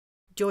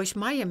Joyce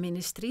Meyer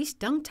Ministries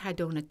dankt haar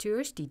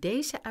donateurs die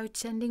deze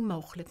uitzending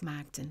mogelijk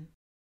maakten.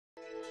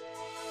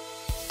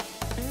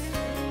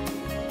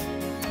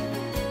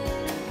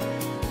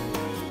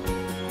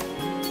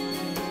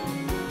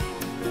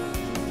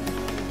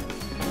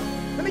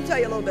 Let me tell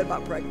you a little bit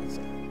about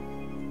pregnancy.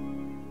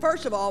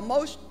 First of all,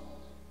 most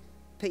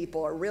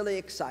people are really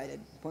excited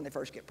when they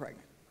first get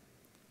pregnant.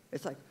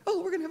 It's like, oh,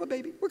 we're going to have a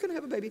baby. We're going to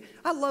have a baby.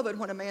 I love it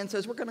when a man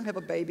says, we're going to have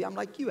a baby. I'm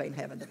like, you ain't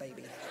having the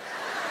baby.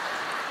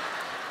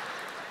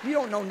 You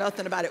don't know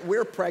nothing about it.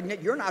 We're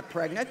pregnant. You're not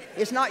pregnant.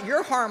 It's not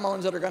your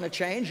hormones that are going to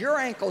change. Your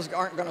ankles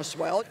aren't going to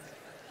swell.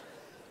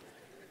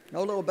 No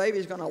little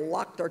baby's going to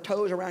lock their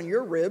toes around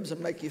your ribs and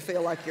make you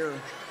feel like you're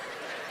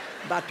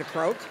about to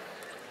croak.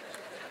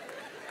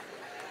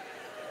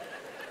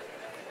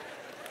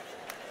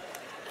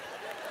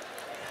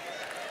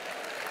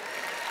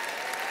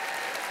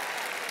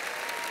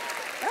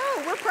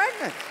 Oh, we're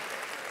pregnant.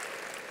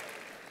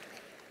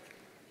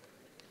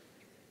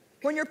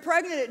 When you're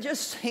pregnant, it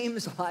just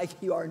seems like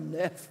you are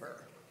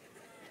never.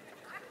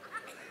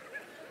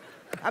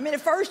 I mean,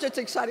 at first it's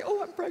exciting.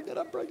 Oh, I'm pregnant,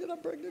 I'm pregnant, I'm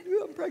pregnant,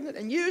 I'm pregnant.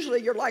 And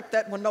usually you're like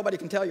that when nobody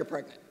can tell you're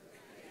pregnant.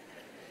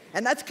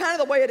 And that's kind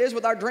of the way it is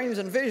with our dreams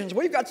and visions.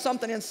 We've got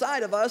something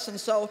inside of us, and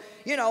so,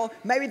 you know,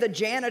 maybe the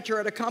janitor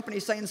at a company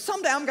is saying,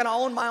 someday I'm going to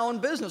own my own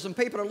business, and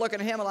people are looking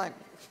at him and like,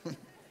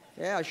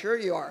 yeah, sure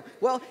you are.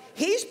 Well,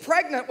 he's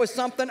pregnant with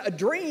something, a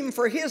dream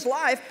for his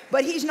life,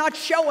 but he's not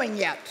showing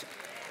yet.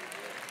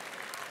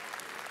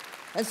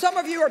 And some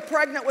of you are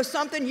pregnant with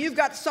something. You've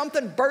got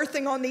something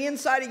birthing on the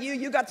inside of you.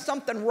 You've got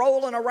something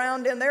rolling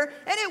around in there.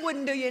 And it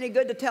wouldn't do you any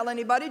good to tell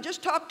anybody.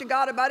 Just talk to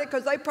God about it,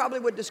 because they probably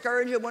would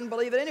discourage you, wouldn't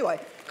believe it anyway.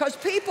 Because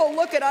people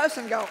look at us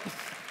and go,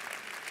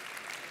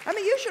 I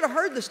mean, you should have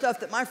heard the stuff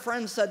that my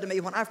friends said to me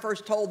when I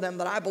first told them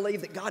that I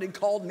believed that God had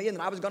called me and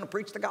that I was going to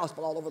preach the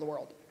gospel all over the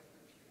world.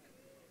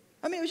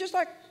 I mean, it was just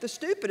like the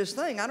stupidest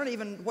thing. I don't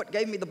even what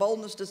gave me the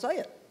boldness to say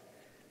it.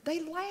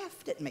 They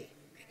laughed at me.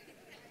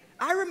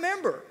 I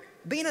remember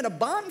being at a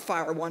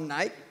bonfire one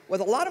night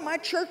with a lot of my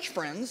church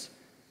friends,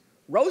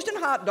 roasting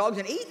hot dogs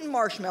and eating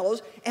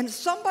marshmallows, and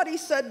somebody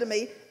said to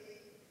me,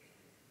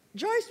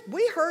 Joyce,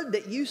 we heard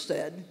that you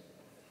said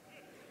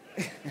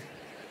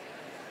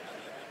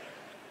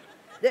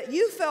that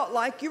you felt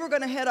like you were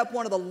going to head up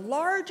one of the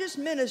largest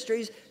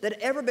ministries that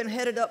had ever been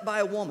headed up by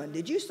a woman.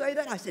 Did you say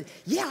that? I said,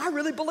 yeah, I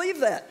really believe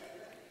that.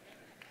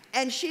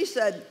 And she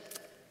said,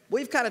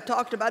 we've kind of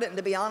talked about it, and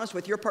to be honest,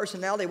 with your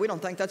personality, we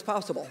don't think that's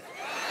possible.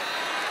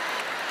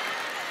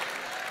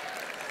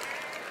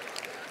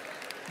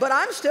 But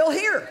I'm still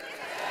here.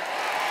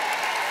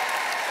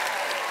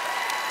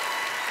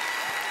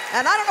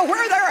 And I don't know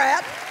where they're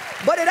at,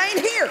 but it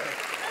ain't here.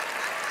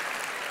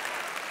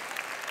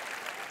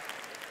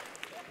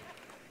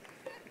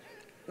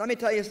 Let me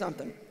tell you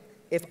something.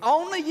 If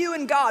only you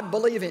and God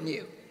believe in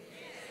you,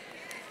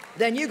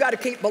 then you got to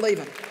keep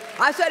believing.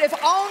 I said, if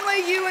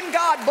only you and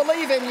God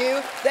believe in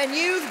you, then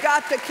you've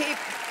got to keep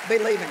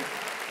believing.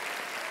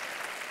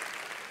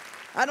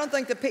 I don't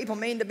think that people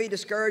mean to be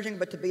discouraging,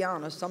 but to be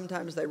honest,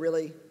 sometimes they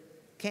really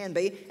can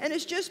be. And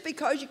it's just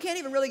because you can't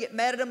even really get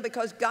mad at them,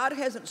 because God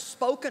hasn't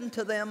spoken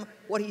to them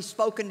what He's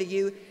spoken to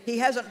you. He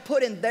hasn't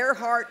put in their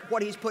heart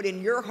what He's put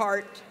in your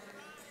heart.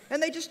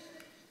 And they just,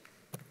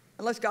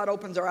 unless God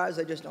opens their eyes,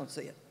 they just don't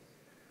see it.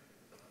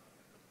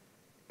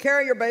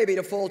 Carry your baby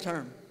to full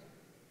term.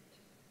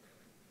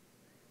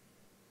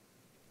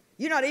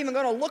 You're not even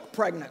going to look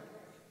pregnant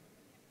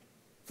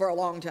for a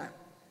long time.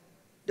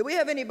 Do we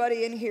have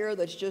anybody in here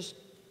that's just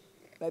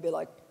maybe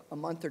like a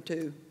month or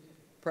two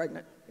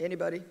pregnant?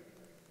 Anybody?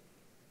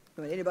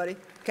 I mean, anybody?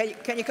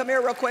 Can you come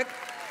here real quick?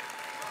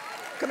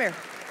 Come here.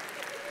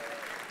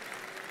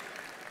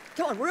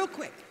 Come on, real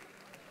quick.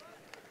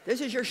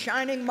 This is your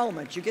shining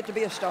moment. You get to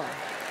be a star.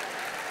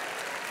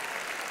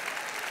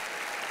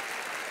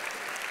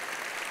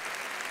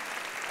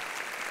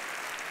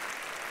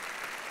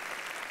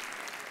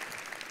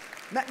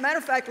 Matter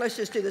of fact, let's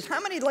just do this. How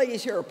many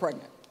ladies here are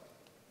pregnant?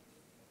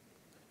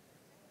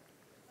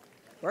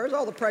 Where's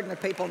all the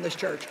pregnant people in this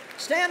church?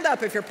 Stand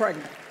up if you're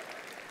pregnant.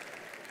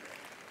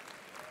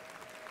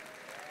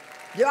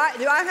 Do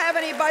I have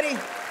anybody?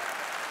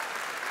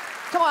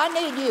 Come on, I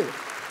need you.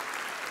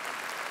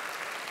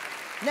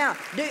 Now,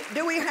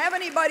 do we have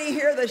anybody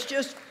here that's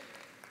just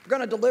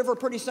going to deliver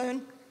pretty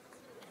soon?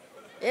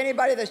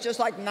 Anybody that's just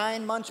like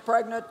 9 months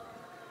pregnant?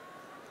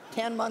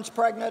 10 months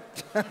pregnant?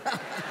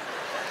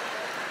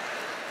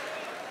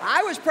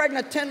 I was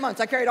pregnant 10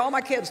 months. I carried all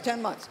my kids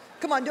 10 months.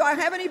 Come on, do I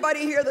have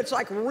anybody here that's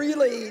like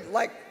really,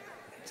 like,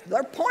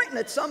 they're pointing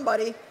at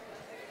somebody?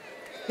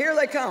 Here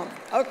they come.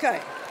 Okay,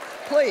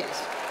 please.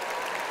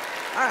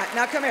 All right,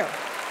 now come here.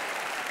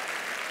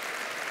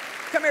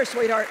 Come here,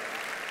 sweetheart.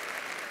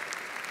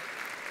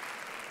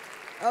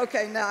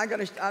 Okay, now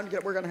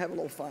we're gonna have a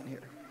little fun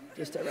here.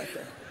 Just stay right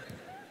there.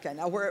 Okay,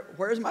 now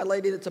where's my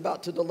lady that's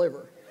about to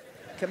deliver?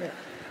 Come here.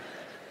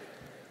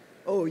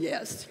 Oh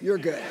yes, you're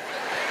good.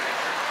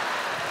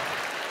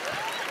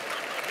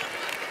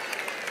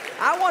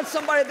 I want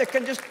somebody that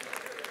can just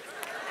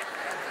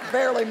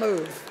barely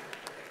move.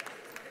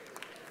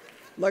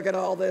 Look at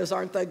all this.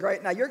 Aren't they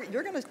great? Now, you're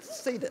going to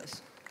see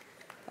this.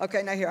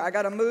 Okay, now here. I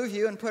got to move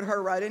you and put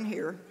her right in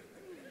here.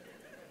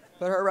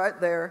 Put her right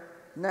there.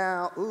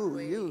 Now, ooh,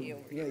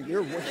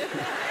 you're...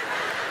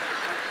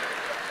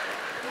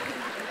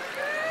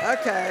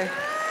 Okay.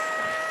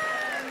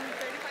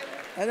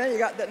 And then you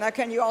got that. Now,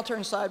 can you all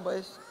turn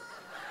sideways?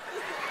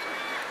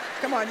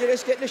 Come on, you're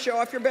just getting to show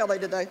off your belly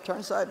today.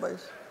 Turn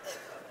sideways.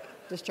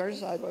 Just turn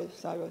sideways,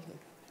 sideways.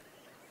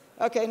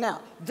 Okay, now,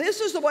 this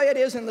is the way it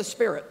is in the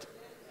spirit.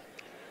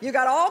 You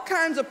got all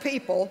kinds of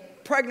people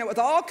pregnant with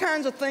all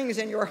kinds of things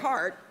in your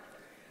heart,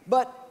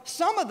 but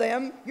some of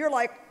them, you're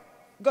like,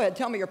 go ahead,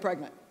 tell me you're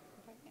pregnant.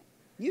 I'm pregnant.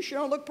 You sure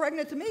don't look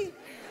pregnant to me.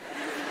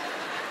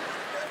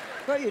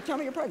 Go ahead, tell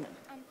me you're pregnant.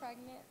 I'm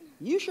pregnant.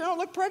 You sure don't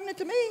look pregnant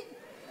to me.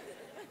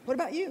 What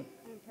about you?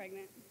 I'm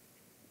pregnant.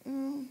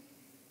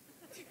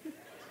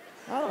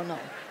 I don't know.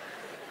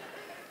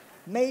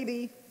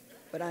 Maybe,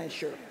 but I ain't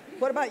sure.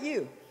 What about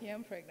you? Yeah,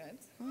 I'm pregnant.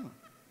 Oh.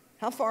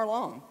 How far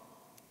along?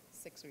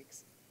 6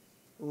 weeks.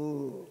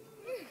 Ooh.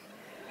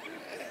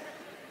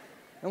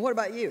 And what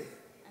about you?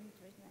 I'm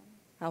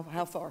pregnant.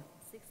 How far?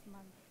 6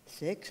 months.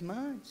 6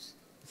 months.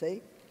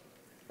 See?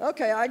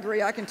 Okay, I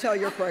agree. I can tell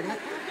you're pregnant.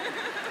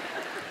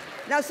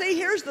 Now, see,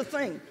 here's the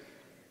thing.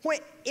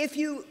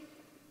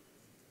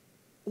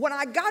 When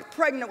I got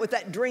pregnant with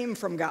that dream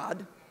from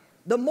God,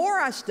 the more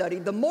I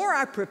studied, the more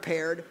I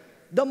prepared,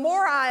 the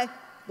more I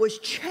was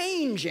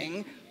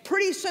changing,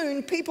 pretty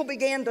soon people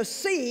began to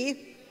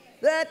see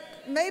that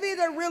maybe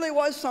there really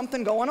was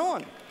something going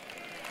on.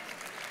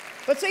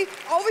 But see,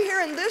 over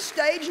here in this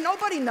stage,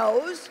 nobody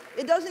knows.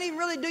 It doesn't even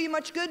really do you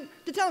much good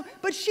to tell them.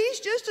 But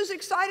she's just as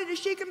excited as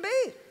she can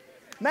be.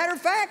 Matter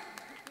of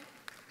fact,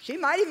 she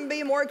might even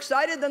be more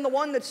excited than the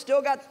one that's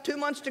still got 2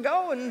 months to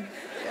go. And,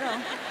 you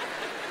know.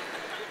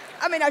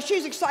 I mean, now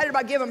she's excited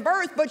about giving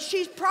birth, but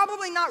she's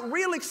probably not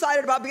real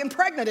excited about being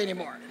pregnant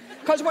anymore.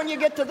 Because when you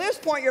get to this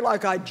point, you're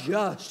like, I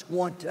just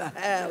want to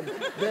have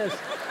this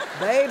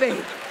baby.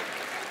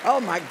 Oh,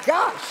 my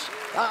gosh.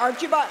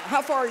 Aren't you about,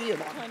 how far are you,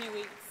 Mom? 20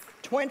 weeks.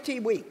 20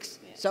 weeks.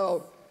 Yeah.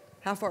 So,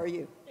 how far are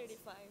you?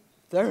 35.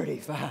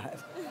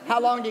 35.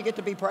 How long do you get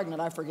to be pregnant?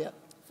 I forget.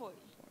 40.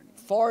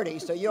 40.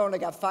 So you only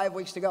got 5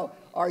 weeks to go.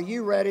 Are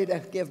you ready to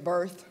give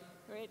birth?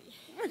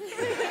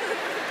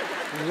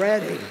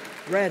 Ready.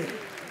 Ready.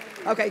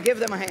 Okay, give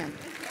them a hand.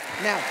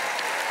 Now.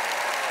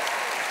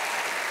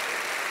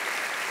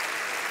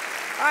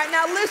 All right,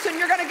 now listen,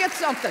 you're going to get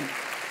something.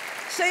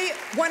 See,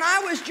 when I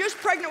was just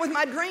pregnant with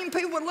my dream,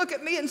 people would look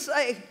at me and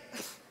say,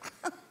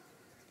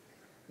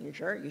 You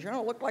sure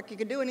don't look like you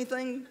could do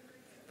anything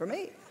for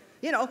me.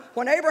 You know,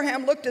 when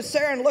Abraham looked at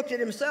Sarah and looked at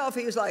himself,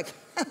 he was like,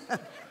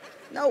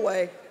 no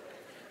way.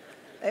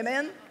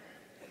 Amen?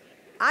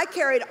 I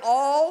carried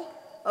all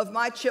of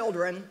my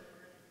children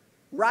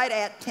right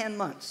at 10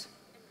 months.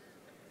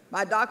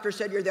 My doctor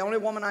said, you're the only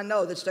woman I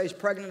know that stays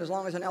pregnant as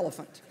long as an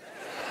elephant.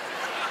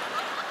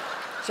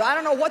 So I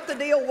don't know what the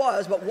deal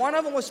was, but one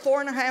of them was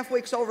 4.5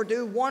 weeks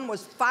overdue, one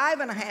was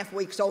 5.5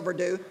 weeks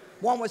overdue,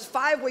 one was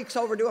 5 weeks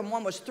overdue, and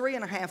one was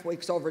 3.5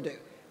 weeks overdue.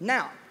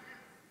 Now,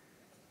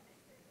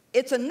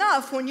 it's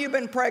enough when you've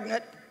been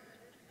pregnant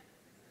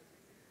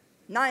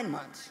 9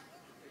 months.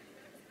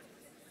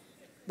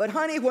 But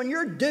honey, when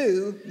you're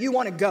due, you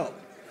want to go.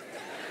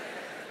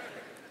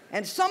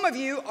 And some of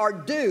you are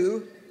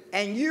due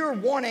and you're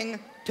wanting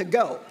to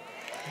go.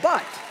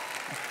 But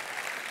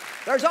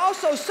there's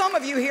also some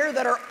of you here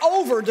that are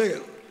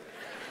overdue.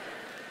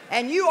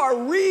 And you are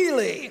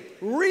really,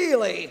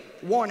 really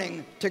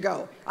wanting to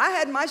go. I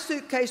had my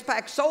suitcase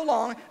packed so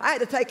long, I had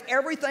to take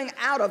everything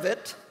out of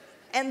it.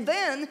 And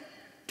then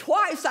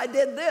twice I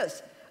did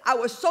this. I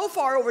was so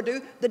far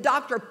overdue, the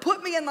doctor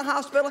put me in the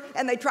hospital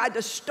and they tried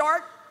to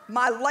start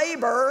my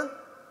labor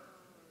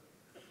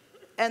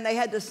and they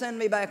had to send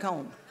me back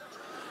home.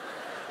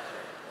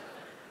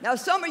 Now,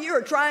 some of you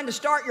are trying to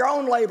start your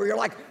own labor. You're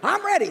like,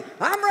 I'm ready.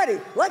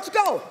 Let's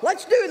go.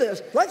 Let's do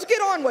this. Let's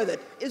get on with it.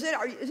 Is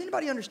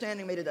anybody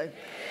understanding me today?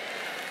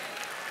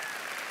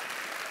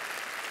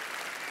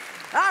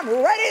 I'm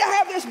ready to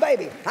have this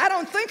baby. I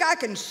don't think I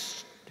can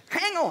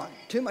hang on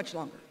too much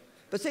longer.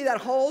 But see,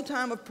 that whole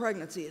time of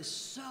pregnancy is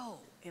so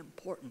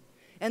important.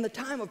 And the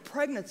time of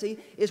pregnancy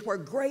is where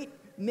great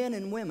men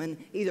and women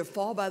either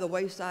fall by the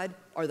wayside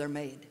or they're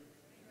made.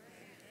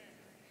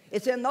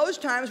 It's in those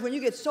times when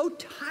you get so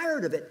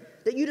tired of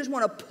it that you just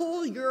want to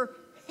pull your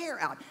hair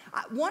out.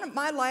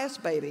 My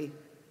last baby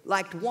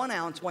liked 1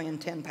 ounce weighing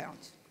 10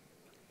 pounds.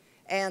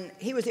 And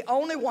he was the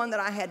only one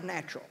that I had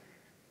natural.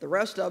 The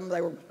rest of them,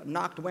 they were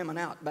knocked women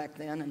out back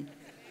then. And,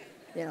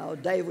 you know,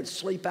 Dave would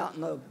sleep out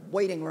in the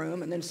waiting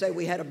room and then say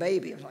we had a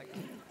baby. I was like...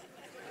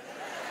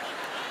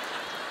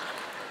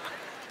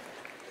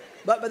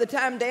 But by the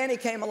time Danny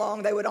came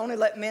along, they would only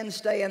let men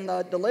stay in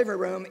the delivery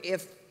room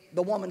if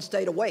the woman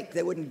stayed awake.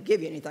 They wouldn't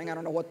give you anything. I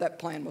don't know what that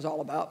plan was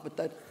all about, but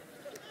that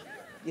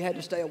you had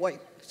to stay awake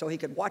so he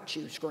could watch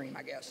you scream,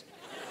 I guess.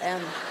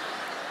 And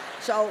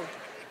so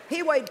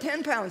he weighed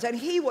 10 pounds, and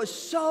he was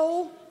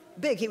so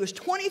big. He was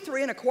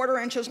 23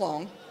 1/4 inches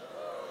long,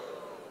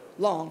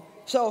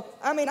 So,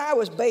 I mean, I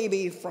was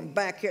baby from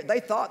back here. They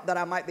thought that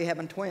I might be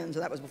having twins,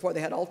 and that was before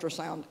they had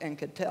ultrasound and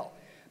could tell.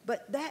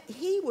 But that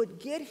he would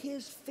get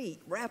his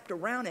feet wrapped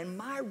around in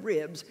my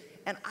ribs,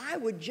 and I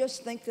would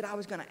just think that I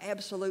was going to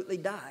absolutely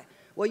die.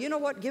 Well, you know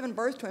what? Giving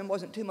birth to him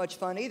wasn't too much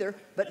fun either.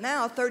 But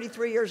now,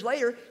 33 years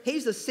later,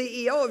 he's the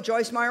CEO of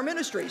Joyce Meyer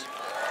Ministries.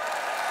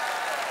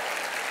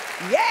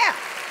 Yeah!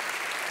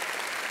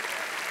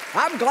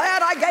 I'm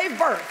glad I gave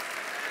birth.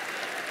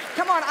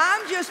 Come on,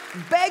 I'm just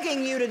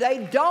begging you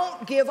today,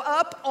 don't give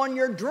up on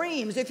your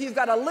dreams. If you've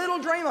got a little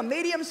dream, a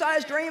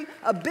medium-sized dream,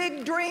 a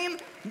big dream,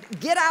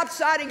 get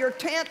outside of your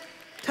tent,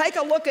 take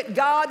a look at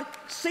God,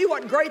 see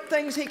what great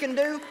things He can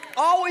do.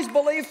 Always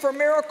believe for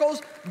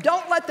miracles.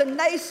 Don't let the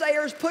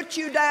naysayers put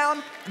you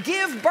down.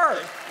 Give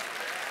birth.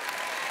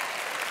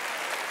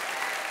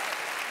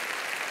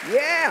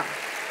 Yeah.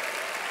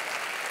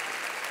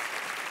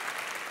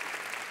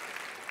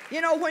 You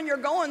know, when you're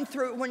going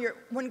through,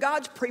 when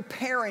God's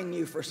preparing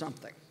you for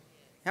something,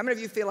 how many of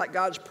you feel like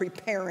God's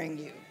preparing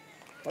you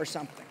for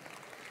something?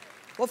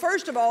 Well,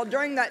 first of all,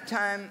 during that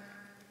time,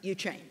 you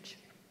change.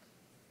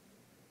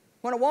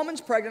 When a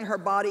woman's pregnant, her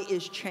body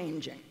is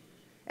changing.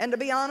 And to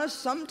be honest,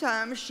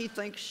 sometimes she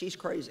thinks she's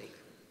crazy.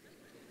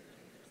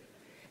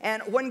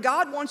 And when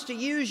God wants to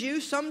use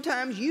you,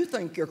 sometimes you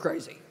think you're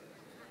crazy.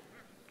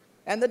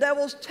 And the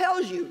devil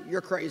tells you you're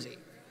crazy.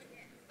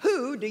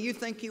 Who do you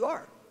think you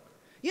are?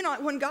 You know,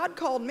 when God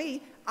called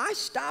me, I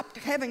stopped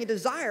having a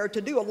desire to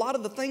do a lot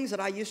of the things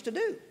that I used to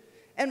do.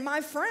 And my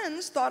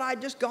friends thought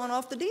I'd just gone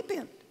off the deep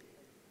end.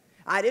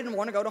 I didn't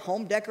want to go to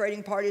home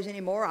decorating parties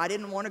anymore. I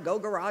didn't want to go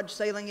garage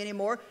sailing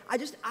anymore.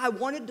 I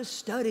wanted to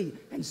study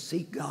and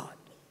seek God.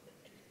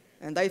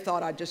 And they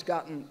thought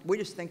we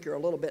just think you're a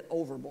little bit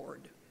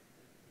overboard.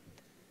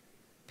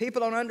 People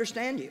don't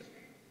understand you.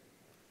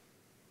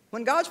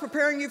 When God's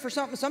preparing you for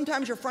something,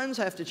 sometimes your friends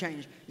have to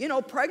change. You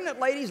know, pregnant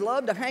ladies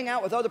love to hang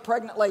out with other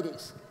pregnant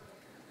ladies.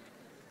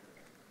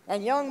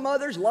 And young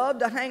mothers love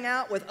to hang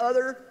out with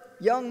other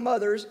young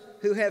mothers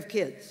who have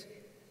kids.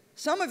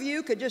 Some of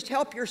you could just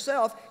help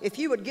yourself if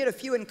you would get a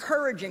few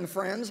encouraging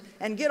friends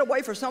and get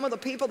away from some of the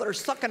people that are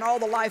sucking all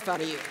the life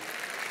out of you.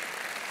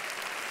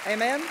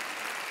 Amen?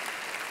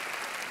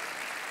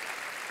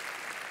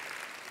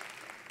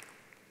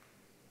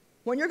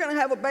 When you're going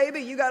to have a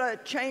baby, you got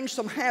to change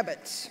some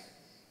habits.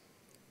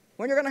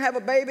 When you're going to have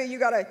a baby, you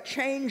got to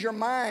change your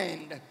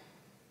mind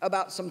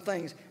about some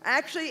things.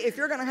 Actually, if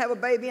you're going to have a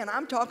baby, and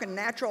I'm talking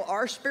natural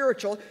or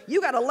spiritual,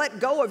 you got to let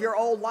go of your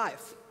old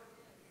life.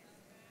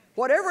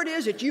 Whatever it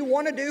is that you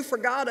want to do for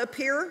God up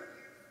here,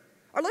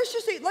 or let's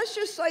just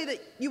say that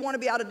you want to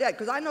be out of debt,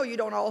 because I know you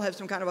don't all have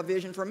some kind of a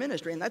vision for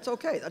ministry, and that's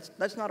okay.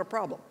 That's not a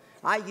problem.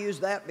 I use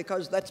that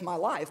because that's my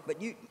life,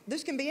 but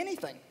this can be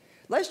anything.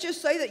 Let's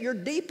just say that you're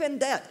deep in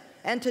debt,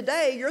 and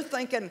today you're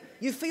thinking,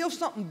 you feel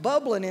something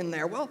bubbling in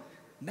there. Well,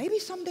 maybe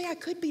someday I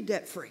could be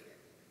debt-free.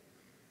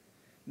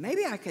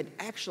 Maybe I could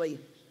actually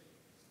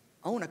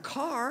own a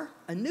car,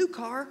 a new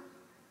car,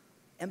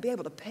 and be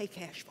able to pay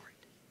cash for it.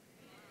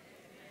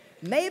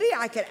 Maybe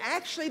I could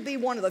actually be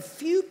one of the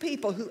few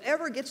people who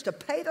ever gets to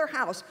pay their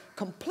house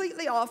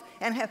completely off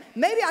and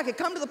maybe I could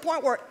come to the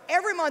point where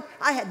every month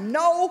I had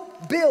no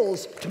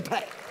bills to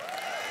pay.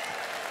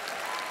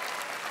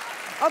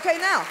 Okay,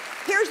 now,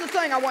 here's the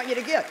thing I want you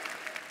to get.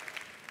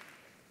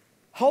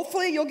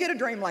 Hopefully you'll get a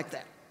dream like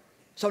that.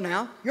 So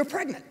now you're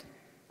pregnant.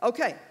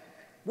 Okay,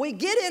 we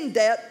get in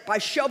debt by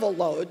shovel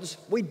loads.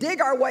 We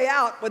dig our way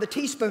out with a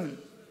teaspoon.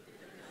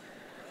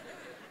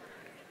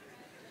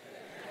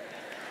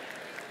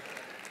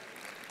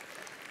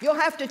 You'll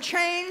have to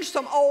change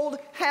some old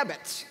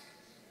habits.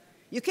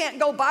 You can't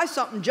go buy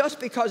something just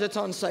because it's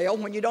on sale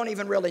when you don't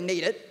even really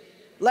need it.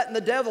 Letting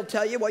the devil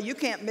tell you, well, you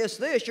can't miss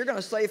this. You're going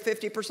to save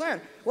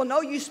 50%. Well,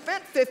 no, you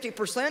spent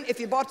 50% if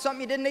you bought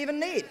something you didn't even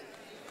need.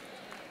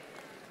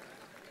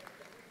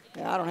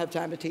 Yeah, I don't have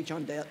time to teach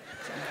on debt.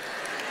 So.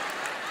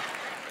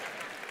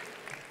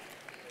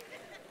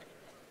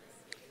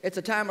 It's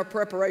a time of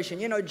preparation.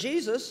 You know,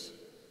 Jesus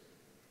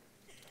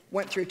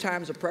went through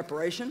times of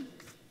preparation.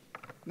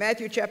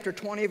 Matthew chapter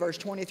 20, verse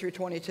 20 through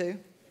 22.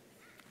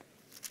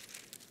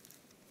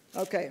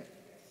 Okay.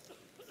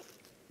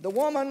 The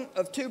woman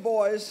of two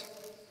boys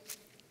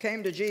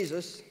came to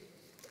Jesus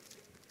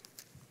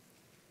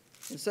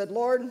and said,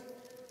 Lord,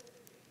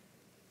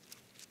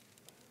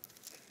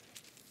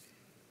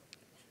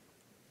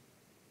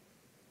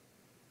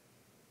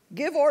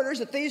 give orders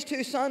that these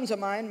two sons of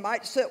mine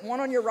might sit one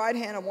on your right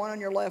hand and one on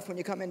your left when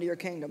you come into your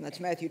kingdom. That's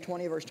Matthew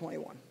 20, verse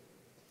 21.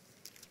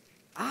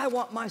 I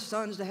want my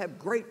sons to have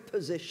great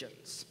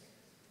positions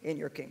in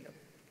your kingdom.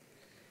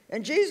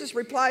 And Jesus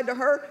replied to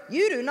her,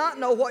 you do not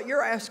know what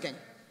you're asking.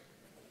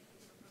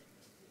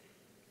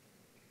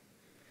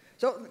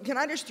 So can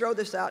I just throw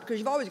this out? Because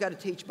you've always got to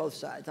teach both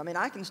sides. I mean,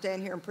 I can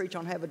stand here and preach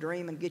on have a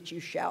dream and get you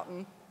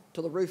shouting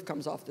till the roof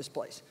comes off this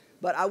place.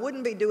 But I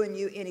wouldn't be doing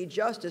you any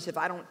justice if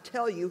I don't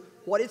tell you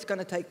what it's going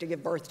to take to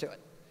give birth to it.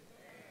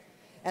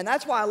 And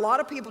that's why a lot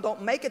of people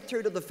don't make it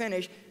through to the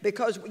finish,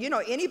 because, you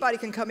know, anybody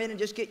can come in and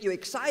just get you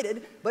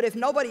excited, but if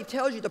nobody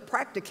tells you the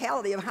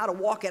practicality of how to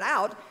walk it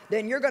out,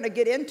 then you're going to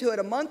get into it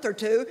a month or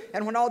two,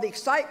 and when all the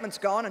excitement's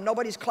gone and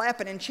nobody's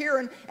clapping and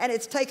cheering, and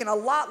it's taken a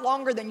lot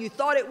longer than you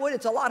thought it would,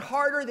 it's a lot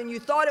harder than you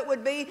thought it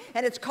would be,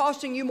 and it's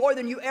costing you more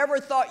than you ever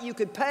thought you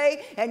could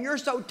pay, and you're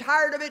so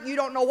tired of it you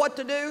don't know what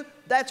to do,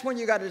 that's when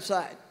you got to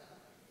decide.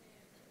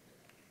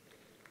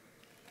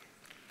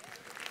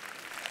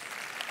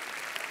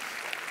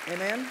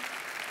 Amen?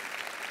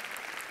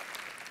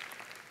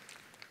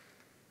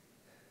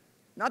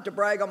 Not to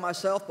brag on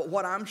myself, but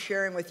what I'm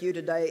sharing with you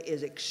today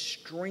is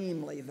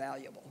extremely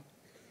valuable.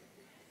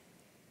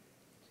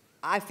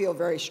 I feel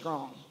very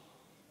strong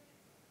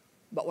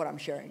about what I'm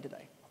sharing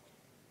today.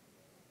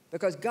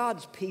 Because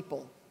God's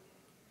people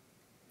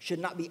should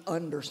not be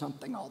under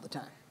something all the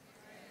time.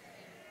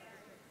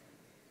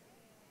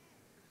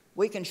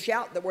 We can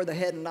shout that we're the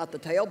head and not the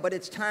tail, but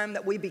it's time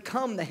that we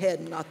become the head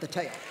and not the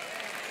tail.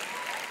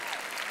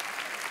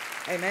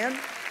 Amen?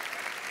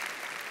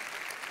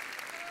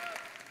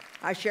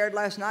 I shared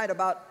last night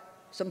about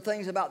some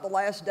things about the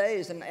last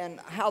days and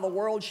how the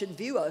world should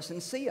view us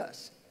and see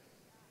us.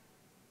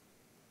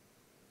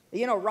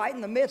 You know, right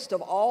in the midst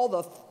of all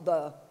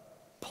the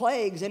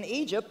plagues in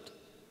Egypt,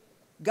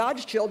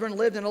 God's children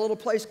lived in a little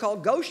place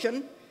called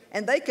Goshen,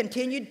 and they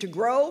continued to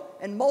grow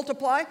and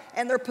multiply,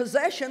 and their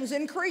possessions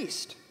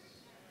increased.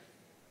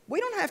 We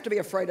don't have to be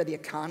afraid of the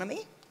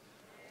economy.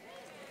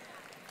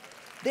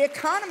 The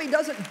economy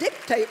doesn't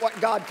dictate what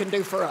God can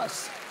do for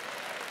us.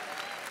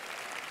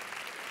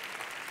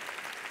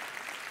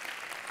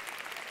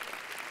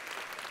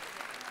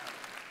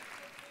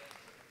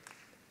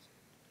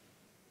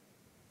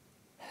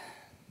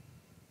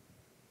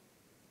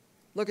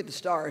 Look at the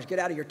stars. Get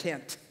out of your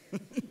tent.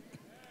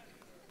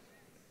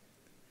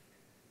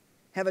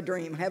 Have a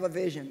dream. Have a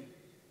vision.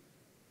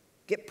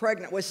 Get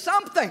pregnant with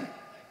something.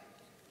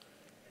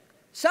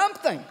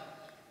 Something.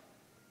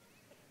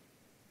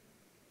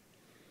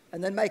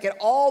 And then make it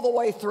all the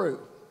way through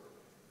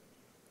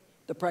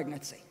the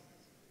pregnancy.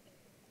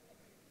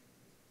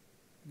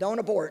 Don't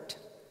abort.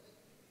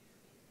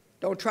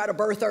 Don't try to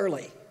birth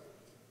early.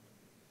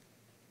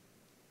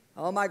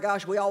 Oh my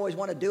gosh, we always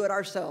want to do it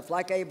ourselves,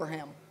 like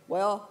Abraham.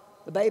 Well,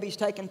 the baby's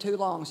taking too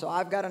long, so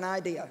I've got an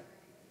idea.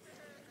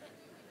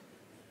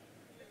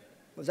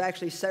 It was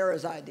actually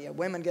Sarah's idea.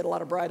 Women get a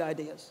lot of bright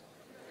ideas.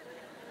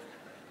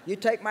 You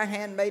take my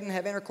handmaiden,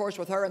 have intercourse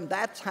with her, and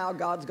that's how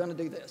God's going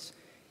to do this.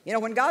 You know,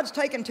 when God's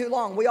taken too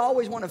long, we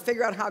always want to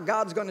figure out how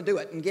God's going to do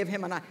it and give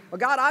him an idea. Well,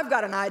 God, I've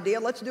got an idea.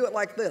 Let's do it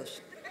like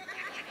this.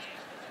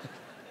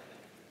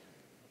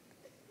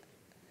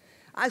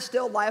 I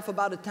still laugh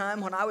about a time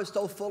when I was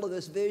so full of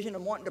this vision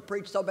and wanting to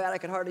preach so bad I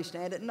could hardly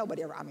stand it. And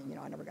nobody ever, I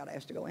never got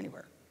asked to go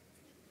anywhere.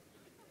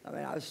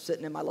 I was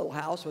sitting in my little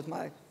house with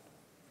my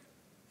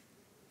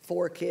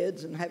 4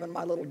 kids and having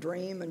my little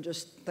dream and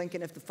just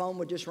thinking if the phone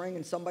would just ring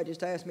and somebody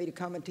just asked me to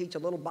come and teach a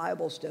little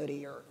Bible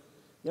study or,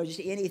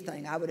 just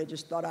anything, I would have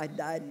just thought I'd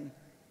died and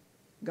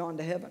gone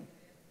to heaven.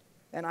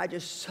 And I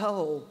just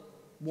so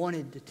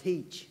wanted to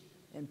teach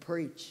and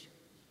preach.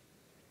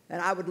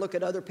 And I would look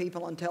at other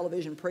people on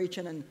television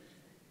preaching, and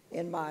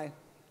in my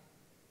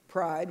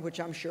pride,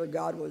 which I'm sure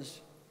God was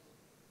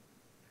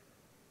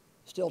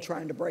still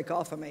trying to break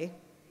off of me,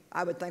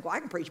 I would think, well, I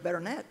can preach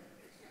better than that.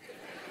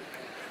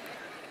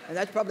 And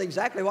that's probably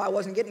exactly why I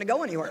wasn't getting to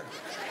go anywhere.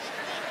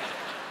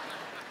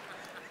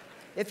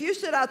 If you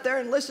sit out there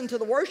and listen to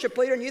the worship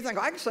leader and you think,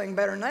 I can sing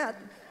better than that,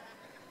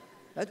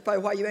 that's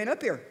probably why you ain't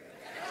up here.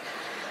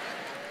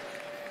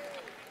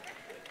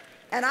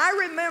 And I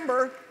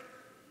remember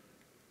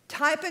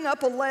typing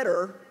up a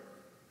letter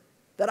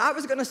that I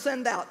was going to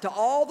send out to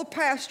all the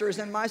pastors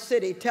in my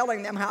city,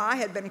 telling them how I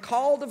had been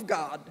called of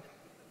God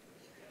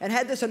and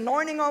had this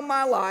anointing on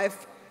my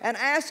life, and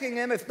asking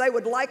them if they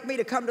would like me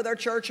to come to their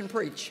church and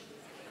preach.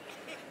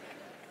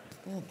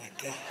 Oh my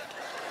God.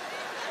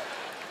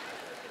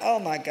 Oh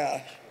my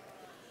gosh.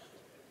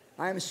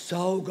 I'm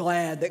so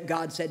glad that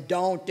God said,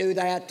 don't do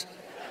that.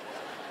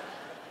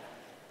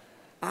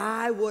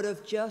 I would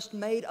have just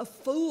made a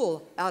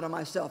fool out of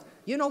myself.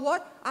 You know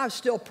what? I was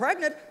still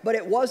pregnant, but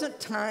it wasn't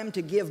time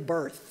to give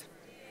birth.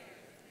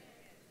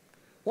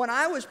 When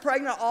I was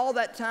pregnant all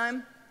that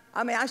time,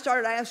 I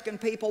started asking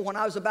people when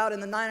I was about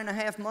in the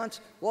 9.5 months,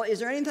 well, is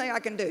there anything I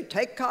can do?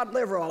 Take cod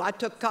liver oil. I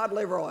took cod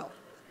liver oil.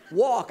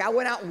 Walk. I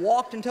went out and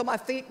walked until my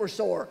feet were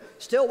sore.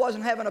 Still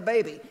wasn't having a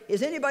baby.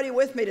 Is anybody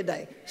with me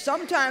today?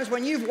 Sometimes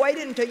when you've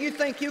waited until you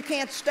think you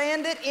can't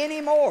stand it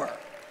anymore,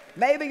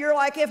 maybe you're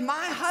like, if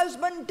my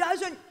husband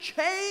doesn't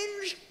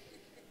change,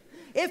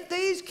 if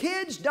these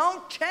kids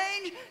don't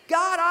change,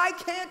 God, I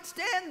can't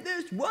stand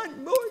this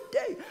one more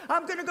day.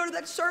 I'm going to go to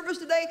that service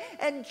today,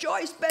 and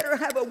Joyce better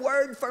have a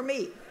word for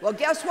me. Well,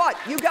 guess what?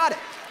 You got it.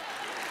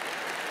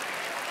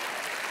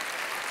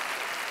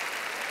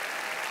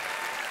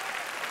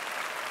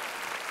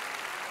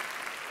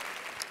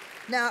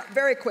 Now,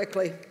 very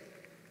quickly,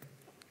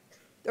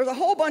 there's a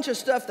whole bunch of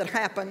stuff that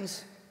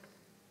happens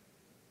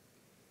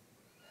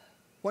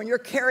when you're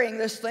carrying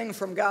this thing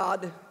from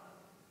God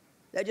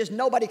that just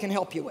nobody can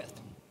help you with.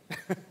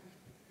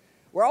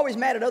 We're always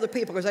mad at other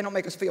people because they don't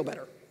make us feel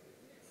better.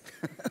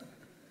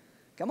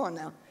 Come on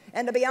now.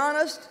 And to be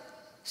honest,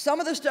 some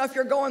of the stuff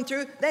you're going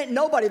through, there ain't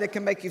nobody that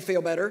can make you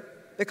feel better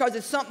because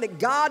it's something that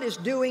God is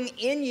doing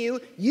in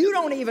you. You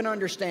don't even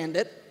understand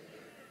it.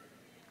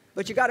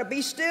 But you got to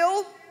be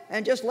still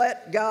and just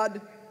let God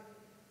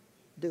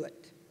do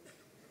it.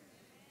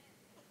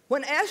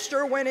 When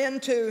Esther went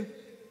into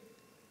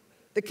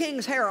the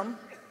king's harem,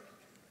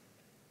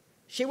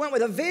 she went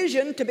with a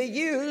vision to be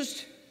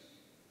used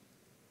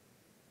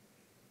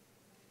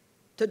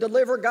to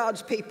deliver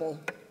God's people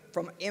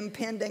from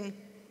impending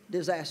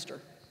disaster.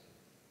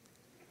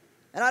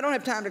 And I don't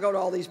have time to go to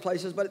all these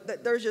places,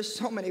 but there's just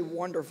so many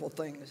wonderful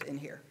things in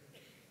here.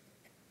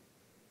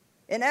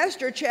 In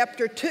Esther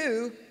chapter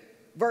 2,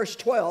 verse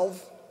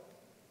 12,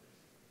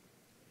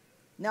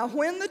 now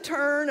when the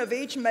turn of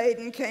each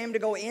maiden came to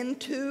go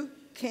into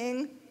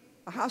King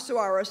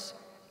Ahasuerus,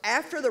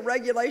 after the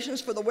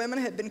regulations for the women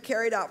had been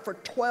carried out for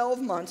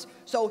 12 months,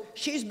 so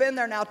she's been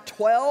there now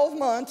 12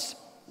 months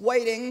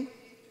waiting.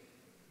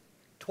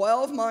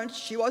 12 months,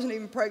 she wasn't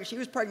even pregnant. She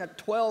was pregnant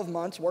 12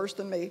 months, worse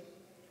than me.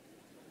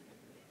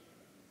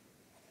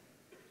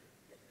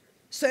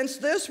 Since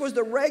this was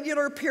the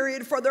regular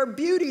period for their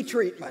beauty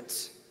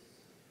treatments.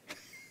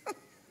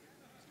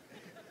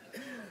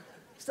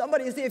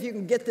 Somebody see if you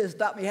can get this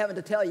without me having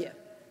to tell you.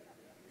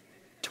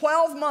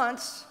 12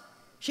 months,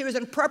 she was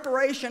in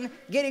preparation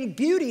getting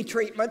beauty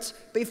treatments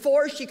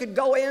before she could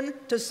go in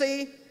to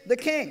see the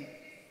king.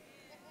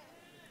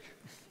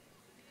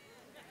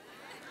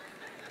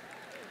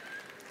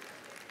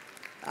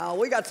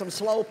 We got some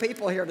slow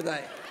people here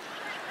today.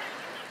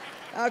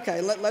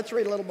 Okay, let's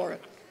read a little more.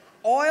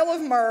 Oil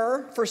of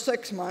myrrh for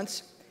 6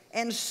 months,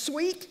 and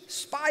sweet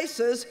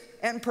spices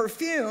and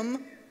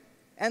perfume,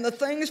 and the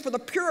things for the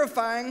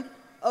purifying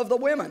of the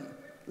women.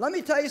 Let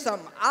me tell you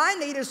something. I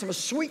needed some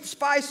sweet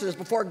spices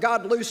before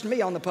God loosed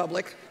me on the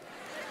public.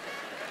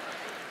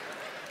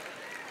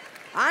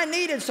 I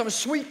needed some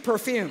sweet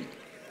perfume.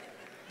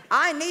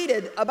 I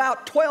needed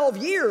about 12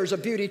 years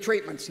of beauty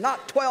treatments,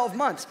 not 12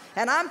 months.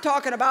 And I'm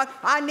talking about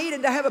I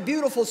needed to have a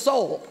beautiful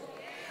soul.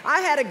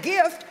 I had a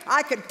gift.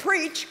 I could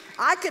preach.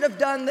 I could have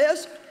done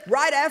this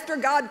right after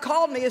God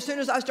called me as soon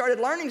as I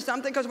started learning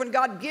something, because when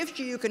God gifts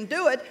you, you can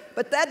do it,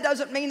 but that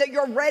doesn't mean that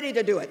you're ready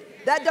to do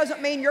it. That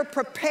doesn't mean you're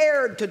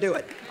prepared to do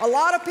it. A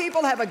lot of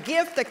people have a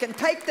gift that can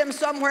take them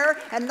somewhere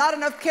and not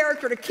enough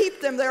character to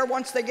keep them there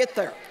once they get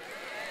there.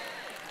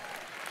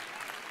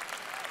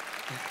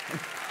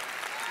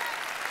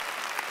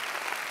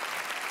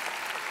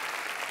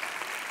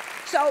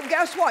 So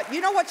guess what?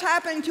 You know what's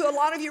happening to a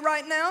lot of you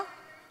right now?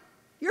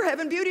 You're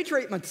having beauty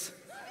treatments.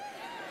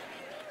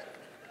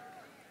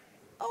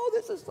 Oh,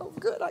 this is so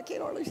good. I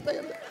can't hardly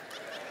stand it.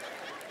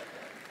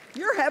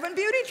 You're having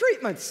beauty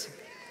treatments.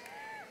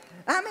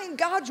 I mean,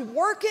 God's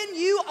working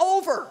you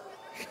over.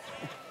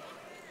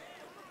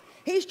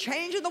 He's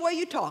changing the way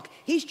you talk.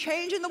 He's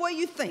changing the way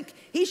you think.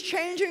 He's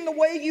changing the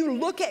way you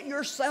look at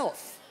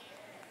yourself.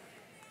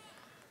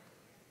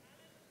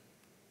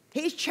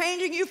 He's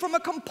changing you from a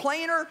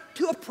complainer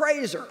to a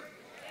praiser.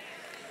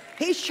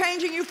 He's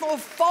changing you from a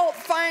fault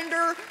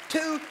finder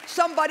to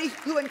somebody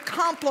who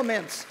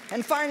compliments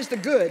and finds the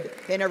good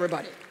in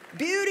everybody.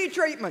 Beauty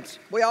treatments.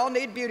 We all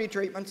need beauty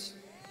treatments.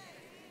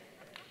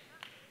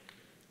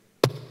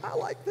 I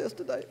like this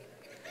today.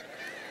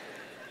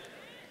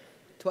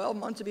 12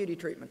 months of beauty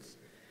treatments.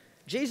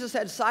 Jesus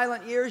had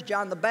silent years.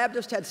 John the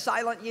Baptist had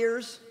silent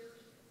years.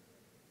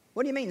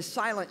 What do you mean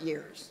silent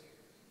years?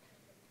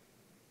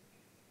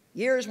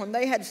 Years when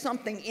they had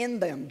something in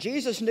them.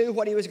 Jesus knew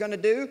what he was going to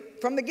do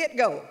from the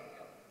get-go.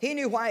 He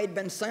knew why he'd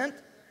been sent.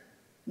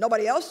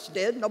 Nobody else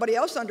did. Nobody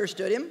else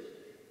understood him.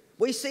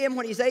 We see him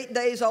when he's 8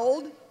 days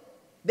old,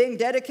 being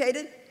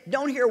dedicated.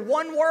 Don't hear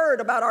one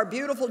word about our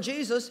beautiful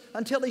Jesus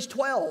until he's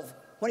 12,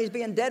 when he's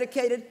being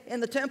dedicated in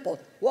the temple.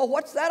 Well,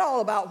 what's that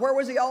all about? Where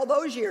was he all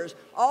those years?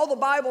 All the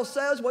Bible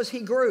says was he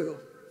grew.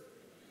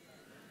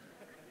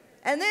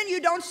 And then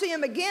you don't see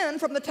him again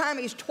from the time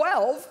he's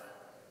 12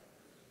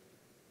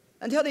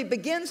 until he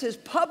begins his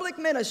public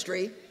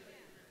ministry.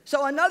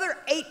 So another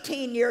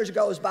 18 years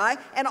goes by,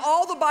 and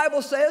all the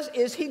Bible says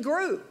is he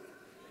grew.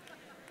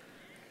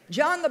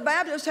 John the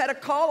Baptist had a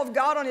call of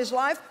God on his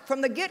life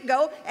from the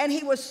get-go, and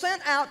he was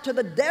sent out to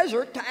the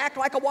desert to act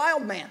like a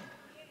wild man.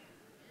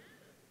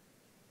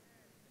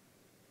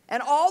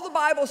 And all the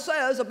Bible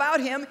says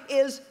about him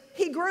is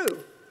he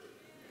grew.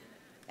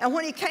 And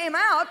when he came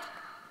out,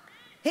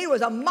 he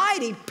was a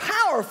mighty,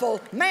 powerful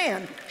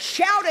man,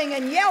 shouting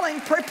and yelling,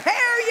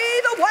 "Prepare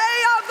ye the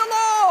way of the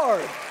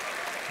Lord."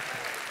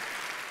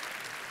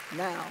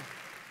 Now,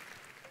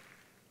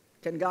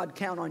 can God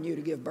count on you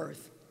to give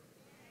birth?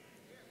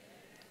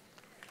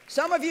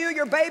 Some of you,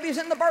 your baby's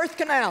in the birth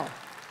canal.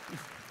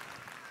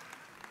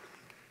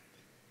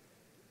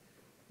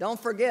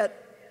 Don't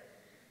forget,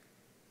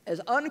 as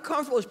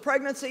uncomfortable as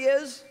pregnancy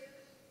is,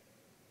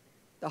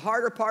 the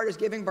harder part is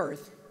giving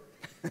birth.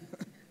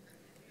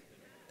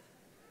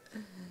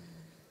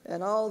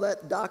 And all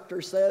that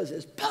doctor says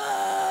is,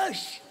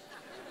 push!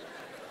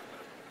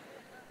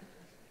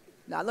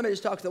 Now, let me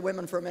just talk to the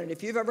women for a minute.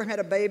 If you've ever had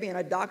a baby and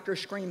a doctor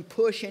screamed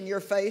push in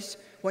your face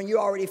when you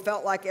already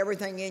felt like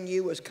everything in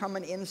you was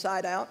coming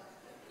inside out,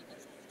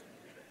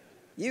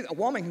 a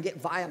woman can get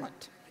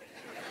violent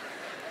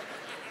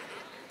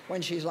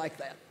when she's like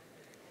that.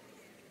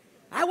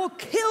 I will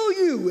kill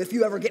you if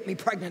you ever get me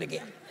pregnant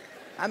again.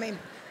 I mean,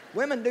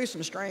 women do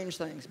some strange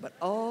things, but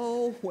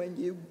oh, when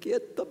you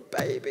get the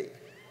baby.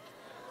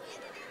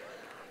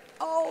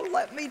 Oh,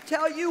 let me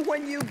tell you,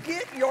 when you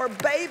get your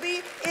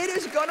baby, it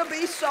is going to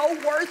be so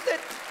worth it.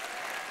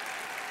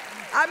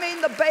 I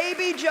mean, the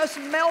baby just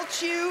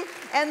melts you,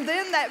 and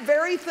then that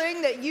very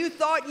thing that you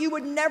thought you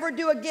would never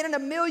do again in a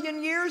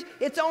million years,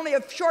 it's only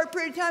a short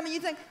period of time, and you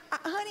think,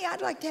 honey,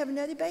 I'd like to have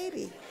another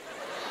baby.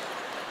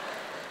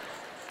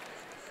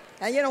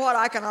 And you know what?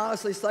 I can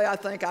honestly say I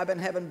think I've been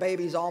having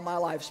babies all my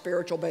life,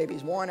 spiritual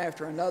babies, one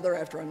after another,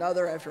 after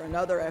another, after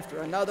another,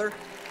 after another.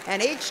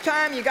 And each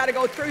time you got to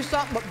go through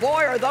something, but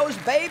boy, are those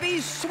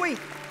babies sweet.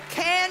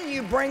 Can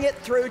you bring it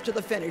through to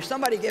the finish?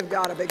 Somebody give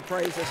God a big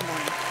praise this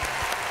morning.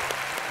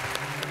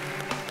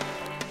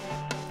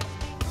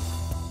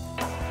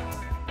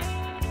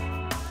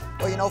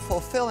 Well, you know,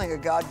 fulfilling a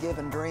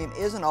God-given dream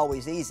isn't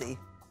always easy,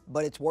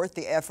 but it's worth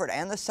the effort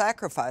and the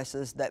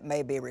sacrifices that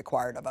may be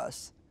required of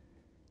us.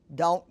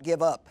 Don't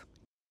give up.